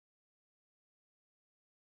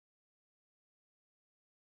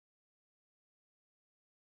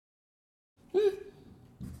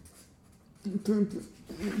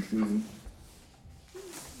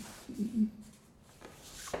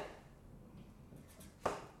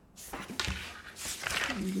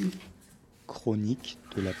Chronique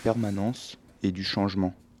de la permanence et du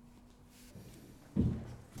changement.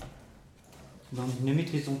 Donc, ne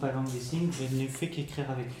maîtrisons pas la langue des signes, je ne fais qu'écrire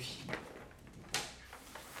avec lui.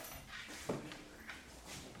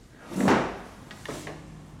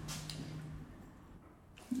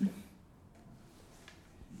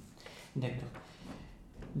 D'accord.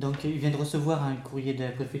 Donc, il vient de recevoir un courrier de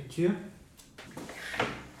la préfecture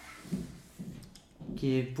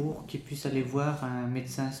qui est pour qu'il puisse aller voir un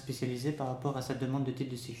médecin spécialisé par rapport à sa demande de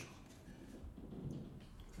titre de séjour.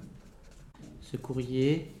 Ce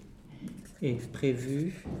courrier est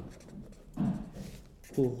prévu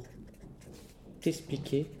pour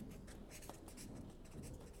t'expliquer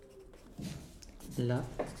la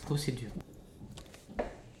procédure.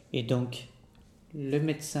 Et donc, le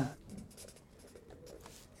médecin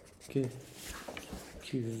que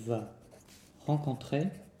tu vas rencontrer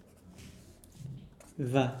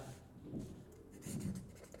va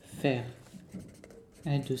faire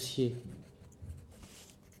un dossier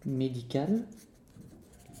médical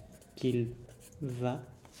qu'il va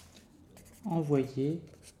envoyer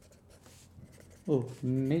au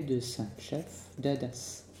médecin-chef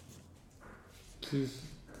d'Adas qui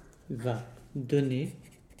va donner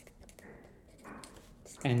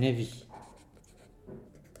un avis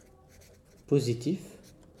positif.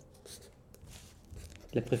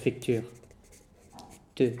 La préfecture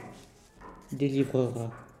te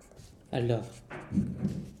délivrera alors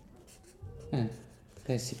un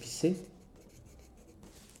récépissé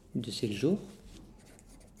de séjour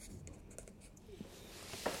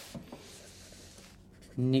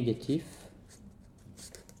négatif.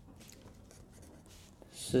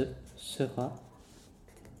 Ce sera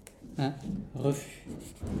un refus.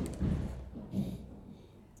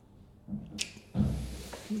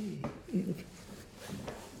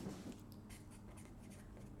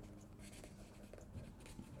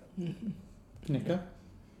 D'accord?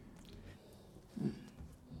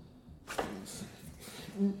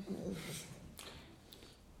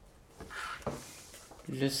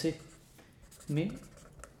 Je sais, mais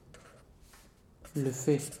le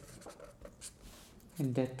fait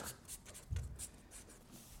d'être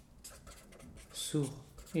sourd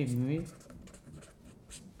et muet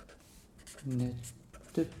ne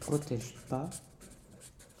te protège pas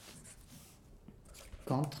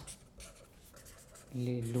contre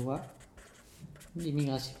les lois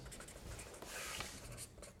d'immigration.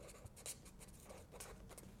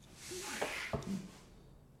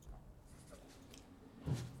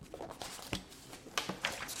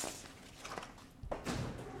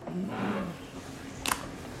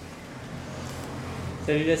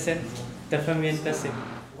 Salut la scène, ta femme vient de passer.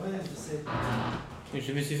 Ouais, je sais.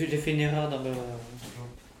 J'ai fait une erreur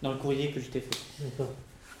dans le courrier que je t'ai fait. D'accord.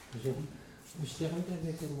 Je t'ai rendu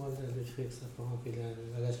avec moi le truc, ça pour remplir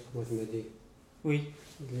la lâche que moi je me dis. Oui.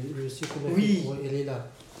 Le site qu'on a Oui. fait, elle est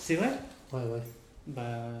là. C'est vrai? Ouais, ouais.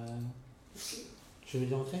 Bah. Je veux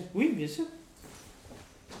y entrer? Oui, bien sûr.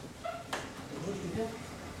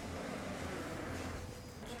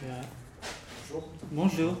 Bonjour.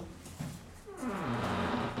 Bonjour.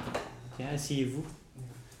 Tiens, asseyez-vous.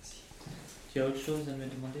 Merci. Tu as autre chose à me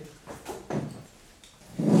demander?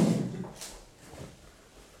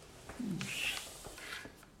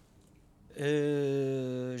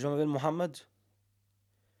 Je m'appelle Mohamed.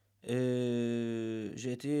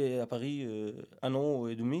 J'ai été à Paris 1 an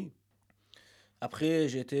et demi. Après,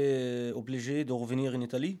 j'ai été obligé de revenir en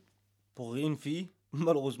Italie pour une fille,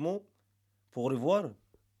 malheureusement, pour revoir.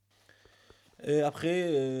 Et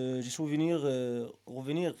après, je suis revenir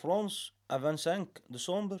en France à 25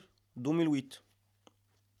 décembre 2008,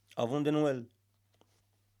 avant de Noël.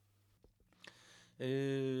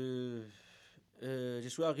 Je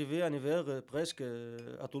suis arrivé en hiver presque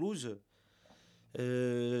à Toulouse.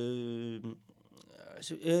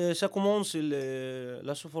 Ça commence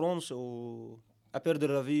la souffrance à perdre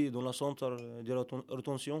la vie dans le centre de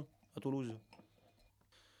rétention à Toulouse.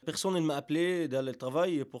 Personne ne m'a appelé dans le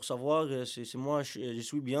travail pour savoir si moi je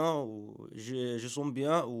suis bien ou je sens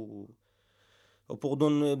bien ou pour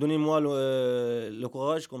donner moi le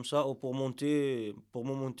courage comme ça ou pour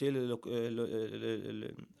me monter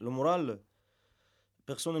le moral.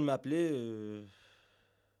 Personne ne m'a appelé.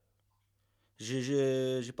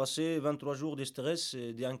 J'ai passé 23 jours de stress,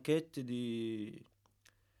 d'enquête, j'ai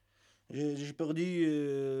perdu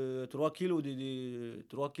 3 kilos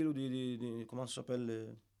 3 kilos comment ça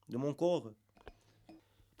s'appelle, de mon corps.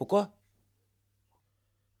 Pourquoi?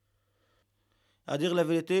 à dire la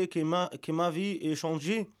vérité que ma vie est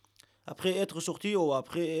changée après être sorti ou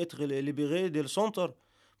après être libéré du centre.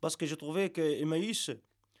 Parce que j'ai trouvé que Emmaüs,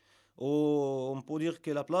 on peut dire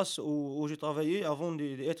que la place où j'ai travaillé avant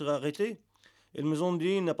d'être arrêté, ils me ont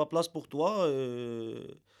dit il n'y a pas place pour toi,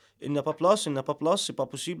 il n'y a pas place, c'est pas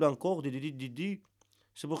possible encore, Didi.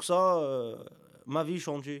 C'est pour ça ma vie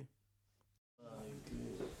changée.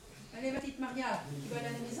 Allez, ma petite Maria, tu vas aller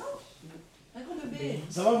à la maison? Un gros bébé.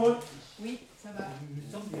 Ça va, moi? Oui, ça va. Allez,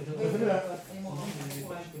 mon grand, bon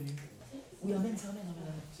courage. Oui, emmène.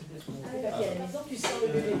 Allez, papier à la maison, tu sors le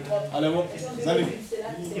bébé propre. Allez, moi, salut.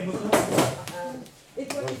 Et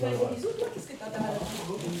toi, tu fais un gros bisou, toi? Qu'est-ce que t'as mal à la dent?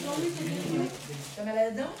 Non, lui, c'est bien. T'as mal à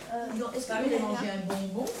la dent? Est-ce que tu veux manger un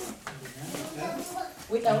bonbon?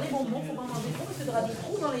 Oui, alors les bonbons, faut pas manger trop parce que tu auras des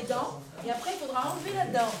trous dans les dents. Et après, il faudra enlever la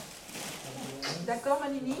dent. D'accord, ma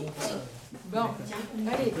Nini? Bon,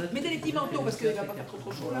 allez, mettez les petits manteaux parce qu'il ne va pas faire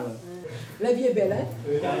trop chaud là. La vie est belle, hein?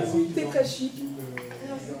 T'es très chic.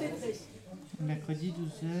 Mercredi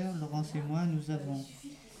 12h, Laurence et moi, nous avons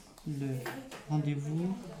le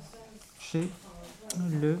rendez-vous chez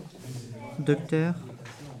le docteur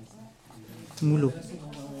Moulot.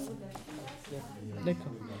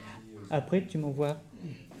 D'accord. Après, tu m'envoies.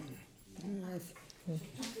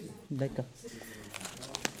 D'accord.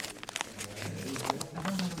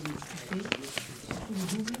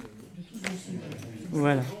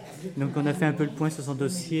 Voilà. Donc on a fait un peu le point sur son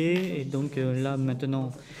dossier et donc là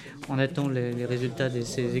maintenant on attend les résultats de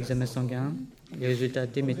ses examens sanguins, les résultats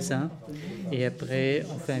des médecins et après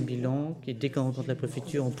on fait un bilan et dès qu'on rencontre la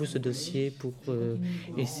préfecture on pousse le dossier pour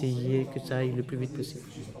essayer que ça aille le plus vite possible.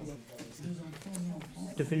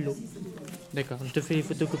 Je te fais le lot. D'accord, je te fais les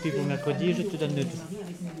photocopies pour mercredi et je te donne le tout.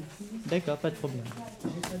 D'accord, pas de problème.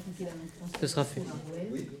 Ce sera fait.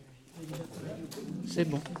 C'est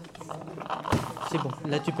bon. C'est bon.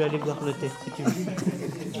 Là, tu peux aller boire le thé si tu veux.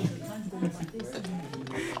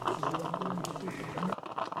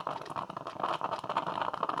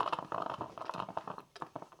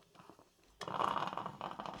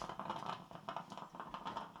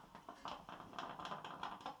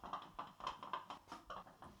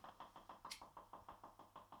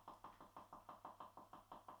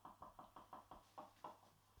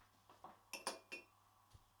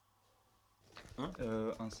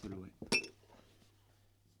 Un seul, oui.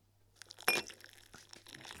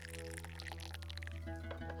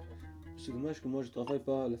 C'est dommage que moi je travaille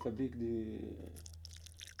pas à la fabrique des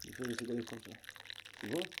cigarettes comme ça. Tu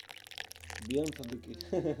vois? Bien fabriqué.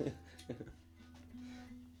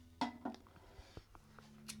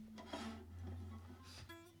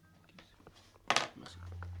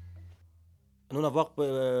 Non avoir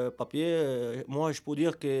papier, moi je peux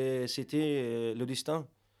dire que c'était le destin.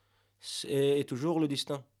 C'est toujours le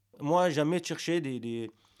destin. Moi, jamais cherché de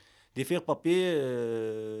faire papier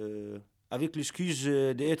avec l'excuse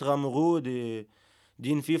d'être amoureux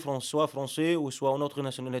d'une fille soit française ou soit une autre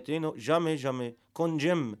nationalité. Non, jamais. Quand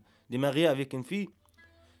j'aime de marier avec une fille,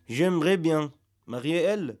 j'aimerais bien marier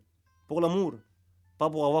elle pour l'amour, pas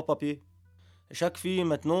pour avoir papier. Chaque fille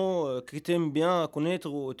maintenant que tu aimes bien connaître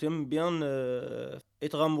ou tu aimes bien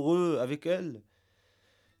être amoureux avec elle,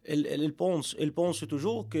 elle pense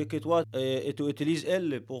toujours que toi, tu utilises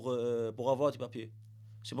elle pour avoir tes papiers.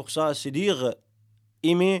 C'est pour ça, c'est dire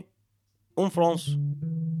aimer en France,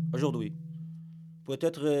 aujourd'hui, peut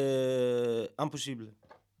être impossible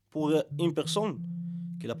pour une personne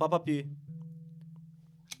qui n'a pas papier.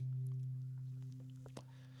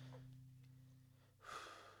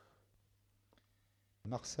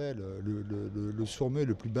 Marcel, le sourd-muet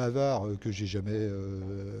le plus bavard que j'ai jamais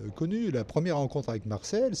connu. La première rencontre avec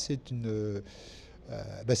Marcel, c'est une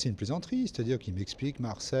plaisanterie, c'est-à-dire qu'il m'explique,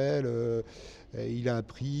 Marcel, il a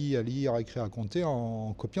appris à lire, à écrire, à compter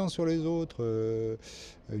en copiant sur les autres,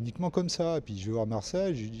 uniquement comme ça. Et puis je vais voir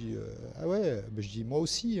Marcel, je lui dis, ah ouais, je dis moi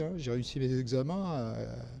aussi, hein, j'ai réussi mes examens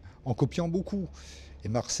en copiant beaucoup. Et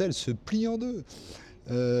Marcel se plie en deux.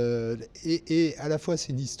 Et à la fois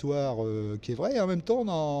c'est une histoire qui est vraie et en même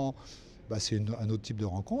temps c'est un autre type de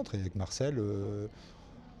rencontre. Et avec Marcel,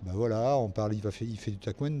 voilà, on parle, il fait du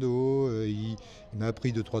taekwondo, il m'a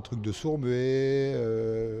appris 2-3 trucs de sourd-muet.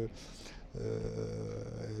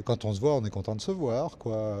 Quand on se voit, on est content de se voir,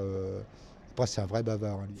 quoi. Après, c'est un vrai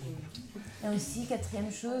bavard, hein, lui. Et aussi,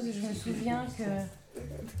 quatrième chose, je me souviens que...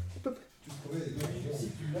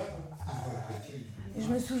 Je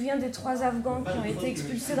me souviens des 3 Afghans qui ont été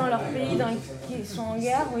expulsés dans leur pays, qui sont en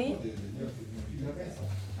guerre, oui.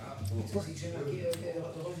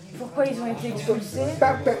 Pourquoi ils ont été expulsés?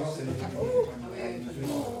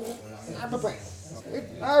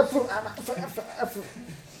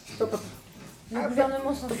 le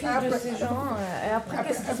gouvernement s'en fiche de ces gens. Et après,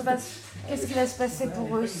 qu'est-ce qui se passe? Qu'est-ce qui va se passer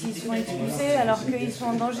pour eux s'ils sont expulsés alors qu'ils sont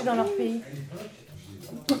en danger dans leur pays?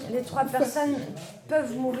 Les 3 personnes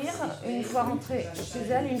peuvent mourir une fois rentrées chez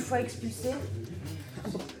elles, une fois expulsées.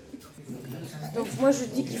 Donc moi je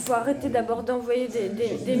dis qu'il faut arrêter d'abord d'envoyer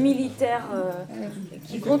des militaires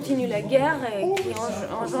qui continuent la guerre et qui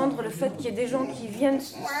engendrent le fait qu'il y ait des gens qui viennent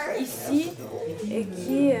ici et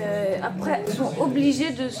qui après sont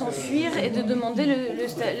obligés de s'enfuir et de demander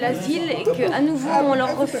l'asile et qu'à nouveau on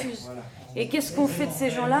leur refuse. Et qu'est-ce qu'on fait de ces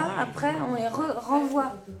gens-là? Après on les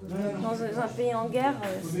renvoie dans un pays en guerre.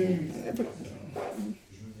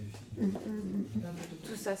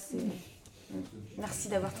 Tout ça c'est... Merci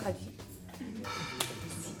d'avoir traduit.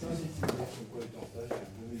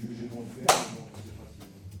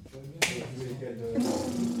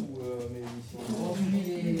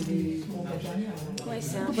 Oui,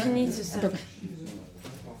 c'est infini ce cercle.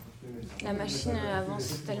 La machine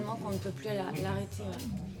avance tellement qu'on ne peut plus l'arrêter.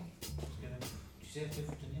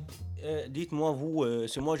 Dites-moi, vous,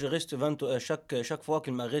 c'est moi, je reste chaque fois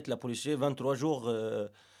qu'il m'arrête la police, 23 jours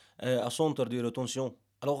à centre de rétention.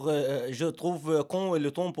 Alors, je trouve con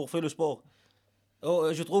le temps pour faire le sport.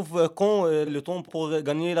 Je trouve con le temps pour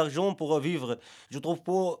gagner l'argent, pour vivre. Je trouve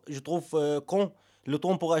con le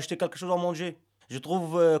temps pour acheter quelque chose à manger. Je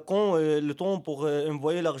trouve con le temps pour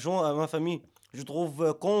envoyer l'argent à ma famille. Je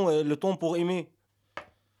trouve con le temps pour aimer.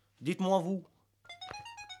 Dites-moi vous.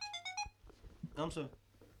 أمسى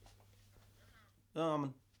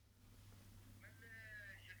أعمل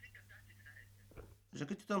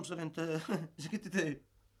جاكيتي تمسك أنت جاكيتي إيه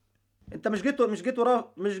أنت مش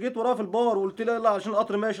جيت وراه في البار وقلت لي يلا عشان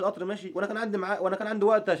القطر ماشي وأنا كان عندي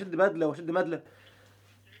وقت أشد بدلة وأشد مدلة.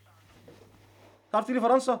 تعرف تيجي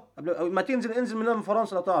فرنسا قبل ما انزل من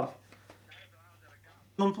فرنسا لو تعرف.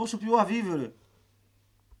 Non posso più a vivere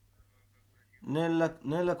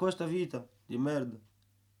nella questa vita di merda.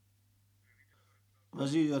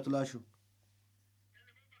 Vas-y, te lascio.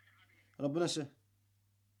 ربنا يسهل.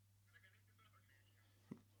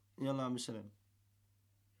 يلا عم السلام.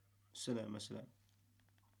 السلام.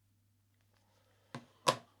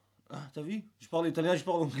 Ah, t'as vu? Je parle italien, je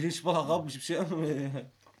parle anglais, je parle arabe, égyptien, mais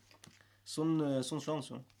son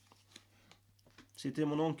chance. Hein. C'était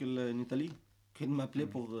mon oncle en Italie qui m'appelait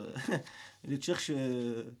pour il cherche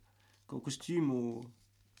costume ou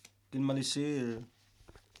qu'il m'a laissé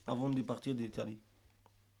avant de partir d'Italie.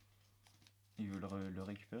 Il veut le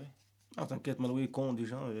récupérer. Ah t'inquiète, Maloué con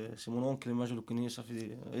déjà, c'est mon oncle, moi je le connais, ça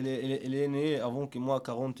fait... Il est né avant que moi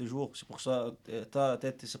 40 jours, c'est pour ça, ta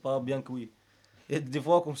tête, c'est pas bien que oui. Et des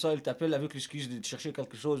fois comme ça, il t'appelle avec l'excuse de chercher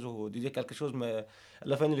quelque chose ou de dire quelque chose, mais à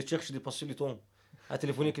la fin il cherche de passer le temps à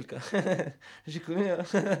téléphoner quelqu'un. Je connais, hein.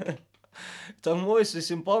 T'as moi c'est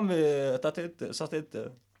sympa, mais sa tête,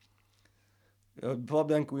 pas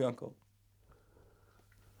bien que oui encore.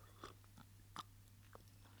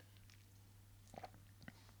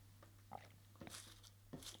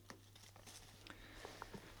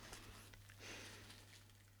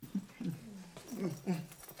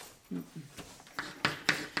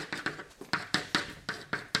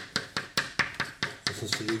 Ça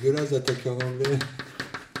c'est dégueulasse d'attaquer en anglais.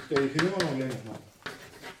 Écrivez-moi en anglais maintenant.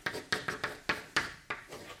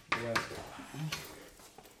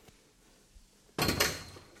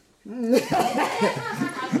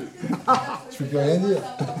 Je peux plus rien dire.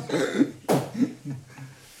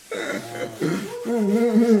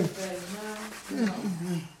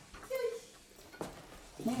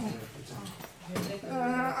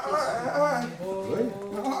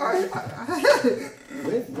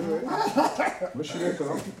 Oui. Moi je suis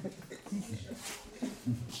d'accord.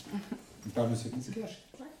 Il parle de ce qui se cache.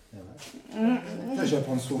 Là, je vais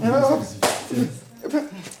apprendre sourd. Non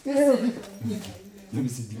mais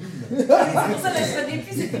c'est débile là. C'est pour ça que je serais des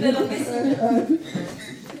c'est de la langue des signes.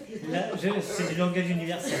 Là, c'est du langage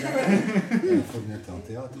universel. Il faut venir en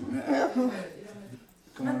théâtre.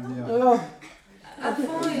 Comment dire?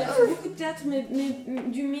 Avant, il a fait beaucoup de théâtre, mais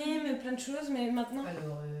du mime, plein de choses, mais maintenant...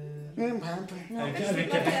 Non, en fait, c'est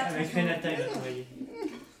pas théâtre, Avec Renata, il a travaillé.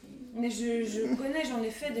 mais je connais, j'en ai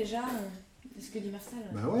fait déjà, c'est ce que dit Marcel.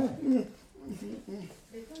 Bah ouais.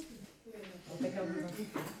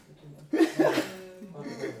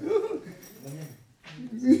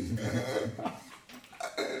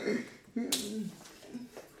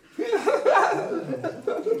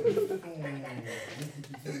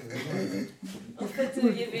 En fait,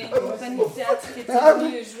 il y avait une compagnie de théâtre qui était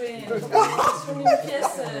venue jouer sur une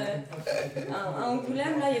pièce à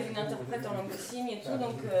Angoulême. Là, il y avait une interprète en langue de signes et tout,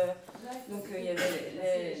 donc il y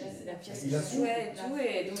avait la pièce qui se jouait et tout.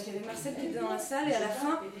 Et donc il y avait Marcel qui était dans la salle et à la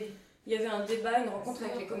fin, il y avait un débat, une rencontre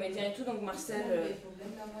avec les comédiens et tout, donc Marcel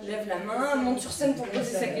lève la main, monte sur scène pour poser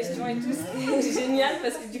sa question et tout. C'était génial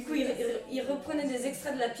parce que du coup, il reprenait des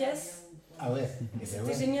extraits de la pièce. Ah ouais. Et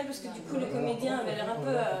c'était génial parce que du coup, le comédien avait l'air un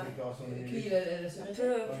peu,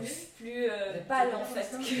 plus pâle en fait,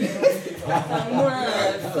 enfin, moins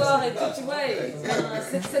fort et tout, tu vois. Et,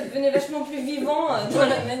 ça devenait vachement plus vivant dans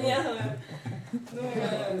la manière dont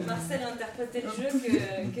Marcel interprétait le jeu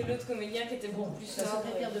que l'autre comédien qui était beaucoup plus Sa sobre.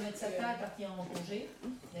 secrétaire de médecin est partie en congé.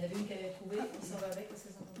 Il y en avait une qu'elle avait trouvée, il s'en va avec parce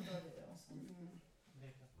qu'elle s'entend pas ensemble.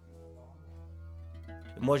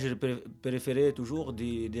 Moi, je préférais toujours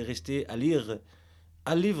de rester à lire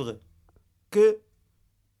un livre que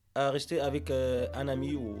à rester avec un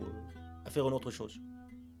ami ou à faire une autre chose.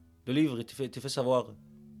 Le livre, il te fait savoir.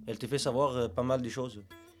 Elle te fait savoir pas mal de choses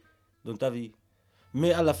dans ta vie.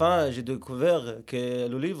 Mais à la fin, j'ai découvert que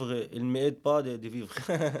le livre, il ne m'aide pas de vivre.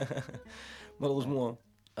 Malheureusement.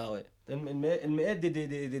 Ah ouais. Elle m'aide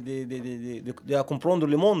à comprendre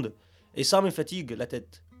le monde. Et ça me fatigue la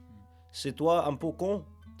tête. C'est toi un peu con.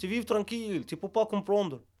 Tu vis tranquille, tu ne peux pas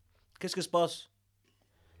comprendre. Qu'est-ce qui se passe?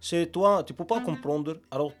 C'est toi, tu ne peux pas comprendre.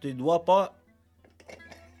 Alors tu ne dois pas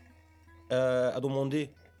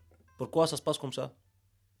demander pourquoi ça se passe comme ça.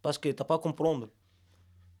 Parce que tu n'as pas à comprendre.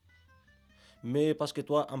 Mais parce que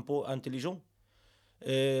toi, un peu intelligent,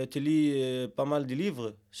 tu lis pas mal de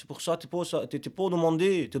livres. C'est pour ça que tu peux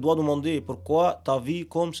demander, tu dois demander pourquoi ta vie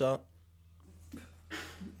comme ça.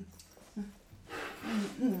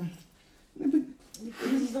 Le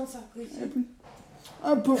président Sarkozy.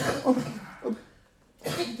 Un peu.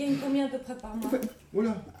 Il gagne combien à peu près par mois?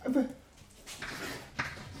 Oula. Il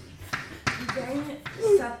gagne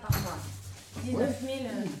ça par mois. 19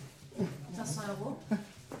 500 euros.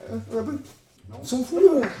 On s'en fout là.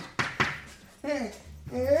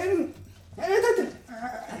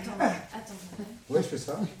 Attends. Ouais, je fais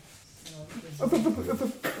ça.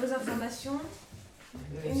 Aux informations,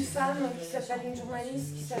 une femme qui s'appelle, une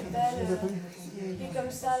journaliste qui s'appelle, qui est comme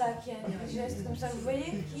ça là, qui a des gestes comme ça. Vous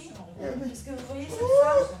voyez qui? Est-ce que vous voyez cette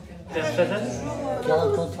femme? Claire Chazal. Clara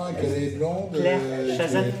Quentin, qu'elle est blonde, Claire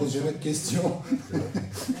Chazal. qui pose jamais de questions.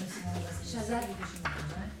 Chazal.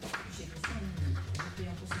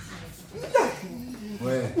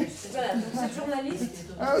 Ouais. Voilà, donc cette journaliste, est-ce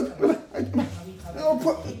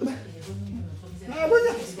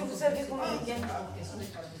que vous savez combien elle gagne?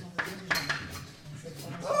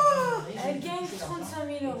 Elle gagne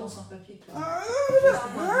 35 000 euros.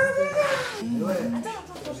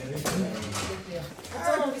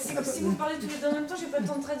 Attends, mais si vous parlez tous les deux en même temps, j'ai pas le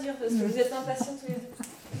temps de traduire parce que vous êtes impatients tous les deux.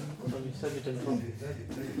 Ça, du téléphone.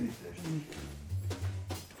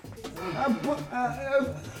 Là,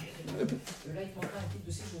 il prendra un type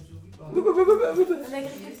de séjour. Un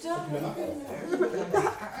agriculteur,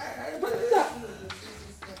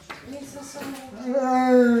 1500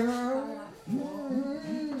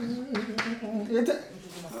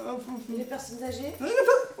 euros. Les personnes âgées,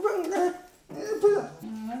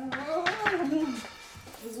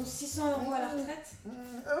 ils ont 600 euros à la retraite.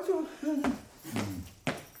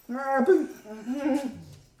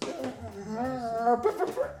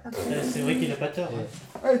 C'est vrai qu'il n'a pas tort.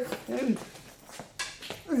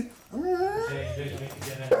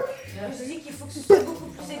 Je dis qu'il faut que ce soit beaucoup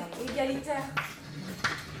plus égalitaire.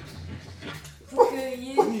 Il faut qu'il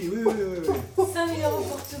y ait 5 000 euros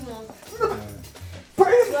pour tout le monde.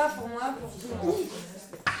 Toi, pour moi, pour tout le monde.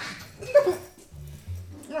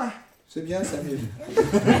 C'est bien, Samuel.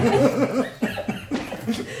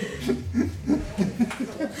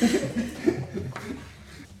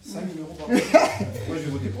 5 000 euros par mois. Moi, je vais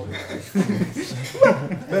voter pour lui.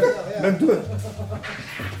 Même deux.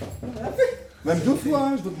 Même deux fois,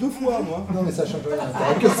 hein, je vote deux fois, moi. Non, mais ça change rien.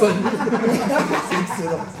 T'auras que 5 000. C'est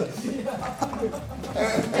excellent, ça.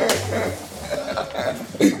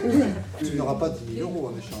 Tu n'auras pas 10 000 euros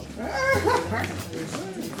en échange.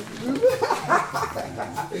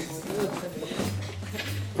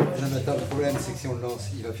 Non, mais attends, le problème, c'est que si on le lance,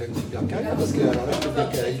 il va faire une super carrière. Parce que, alors là, je peux dire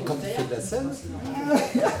que quand il fait de la scène.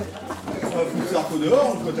 On va foutre Sarko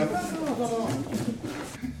dehors, on peut taper.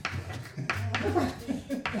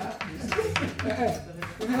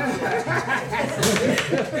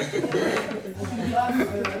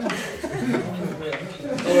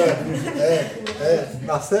 Ouais.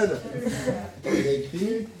 Marcel, il a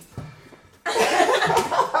écrit.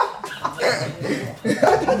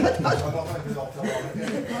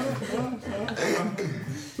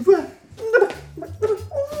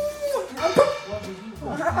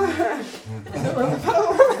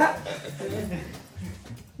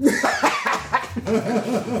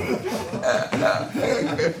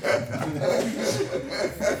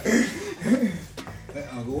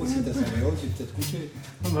 En gros, Oh, si t'as 100 euros, tu es peut-être couché.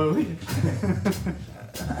 Bah oui.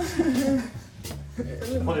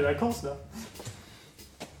 Je prends des vacances là.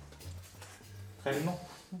 Réellement.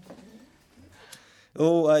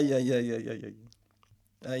 Oh, aïe, aïe, aïe, aïe, aïe, aïe.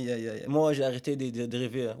 Aïe, aïe, aïe. Moi, j'ai arrêté de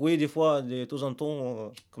rêver, hein. Oui, des fois, de temps en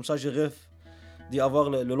temps, comme ça, je rêve d'avoir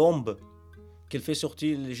le lombe, qu'elle fait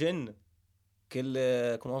sortir les gènes,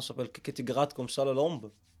 qu'elle, comment ça s'appelle, qu'elle te gratte comme ça le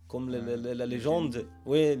lombe, comme la légende.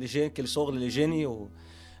 Oui, les gènes, qu'elle sort les génies.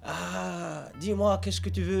 Ah, dis-moi, qu'est-ce que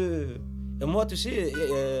tu veux? Et moi, tu sais,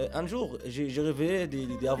 un jour, j'ai rêvé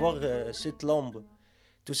d'avoir cette lombe.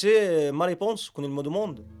 Tu sais, ma réponse, quand il me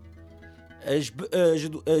demande,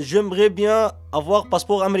 j'aimerais bien avoir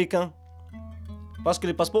passeport américain. Parce que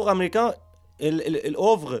le passeport américain, il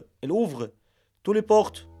ouvre toutes les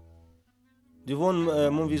portes devant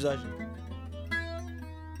mon visage.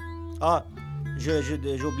 Ah,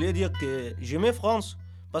 j'ai oublié de dire que j'aimais France.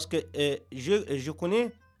 Parce que je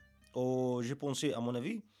connais, j'ai pensé à mon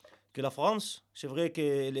avis, que la France, c'est vrai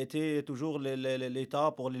qu'elle était toujours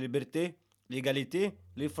l'État pour les libertés, l'égalité,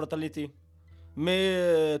 les fraternités.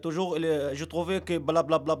 Mais toujours, je trouvais que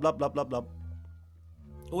blablabla.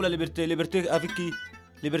 Oh la liberté, liberté avec qui?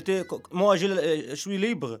 Liberté, moi je suis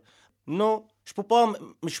libre. Non, je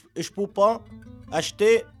peux pas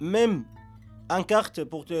acheter même une carte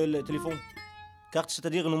pour le téléphone. Carte,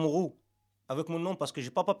 c'est-à-dire un numéro avec mon nom parce que j'ai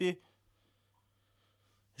pas papier.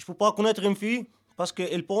 Je peux pas connaître une fille parce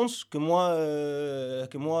qu'elle pense que moi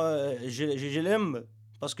je l'aime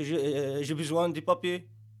parce que j'ai besoin de papier.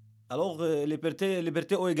 Alors,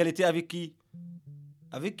 liberté ou égalité avec qui?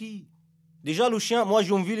 Avec qui? Déjà, le chien, moi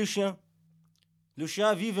j'ai envie le chien. Le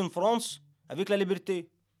chien vit en France avec la liberté.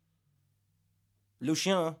 Le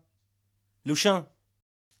chien, hein? Le chien.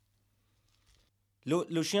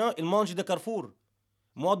 Le chien, il mange de Carrefour.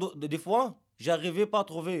 Moi, des fois, j'arrivais pas à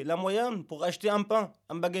trouver la moyenne pour acheter un pain,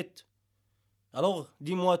 une baguette. Alors,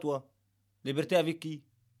 dis-moi, toi, liberté avec qui?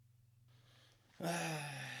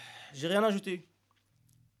 J'ai rien ajouté.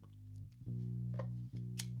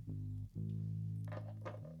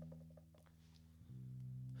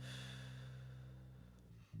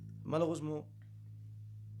 Malheureusement.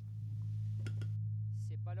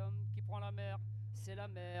 C'est pas l'homme qui prend la mer, c'est la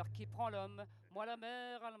mer qui prend l'homme. Moi la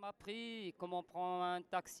mer, elle m'a pris comme on prend un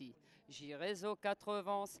taxi. J'irai aux quatre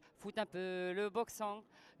vents, fout un peu le boxant.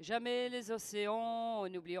 Jamais les océans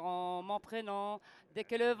n'oublieront mon prénom. Dès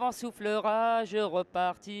que le vent soufflera, je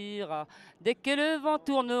repartira. Dès que le vent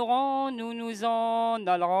tournera, nous nous en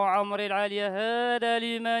allerons. Amri al-Aliya, hada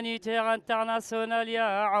l'humanitaire international,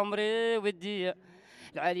 ya Amri Weddi.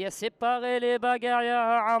 L'Alia séparé les bagarres,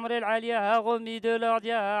 ya Amri l'Alia a remis de l'ordre,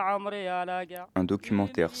 ya Amri à la gare. Un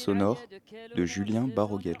documentaire sonore de Julien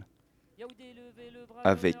Baroguel,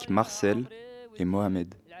 avec Marcel et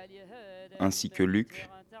Mohamed, ainsi que Luc,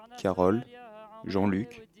 Carole,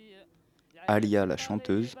 Jean-Luc, Alia la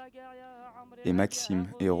chanteuse, et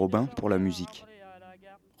Maxime et Robin pour la musique.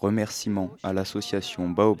 Remerciements à l'association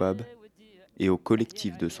Baobab et au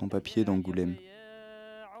collectif de sans-papiers d'Angoulême.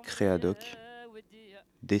 Créadoc,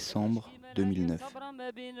 décembre 2009.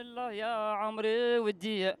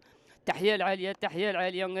 تحية العالية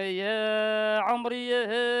يا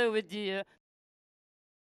عمري ودي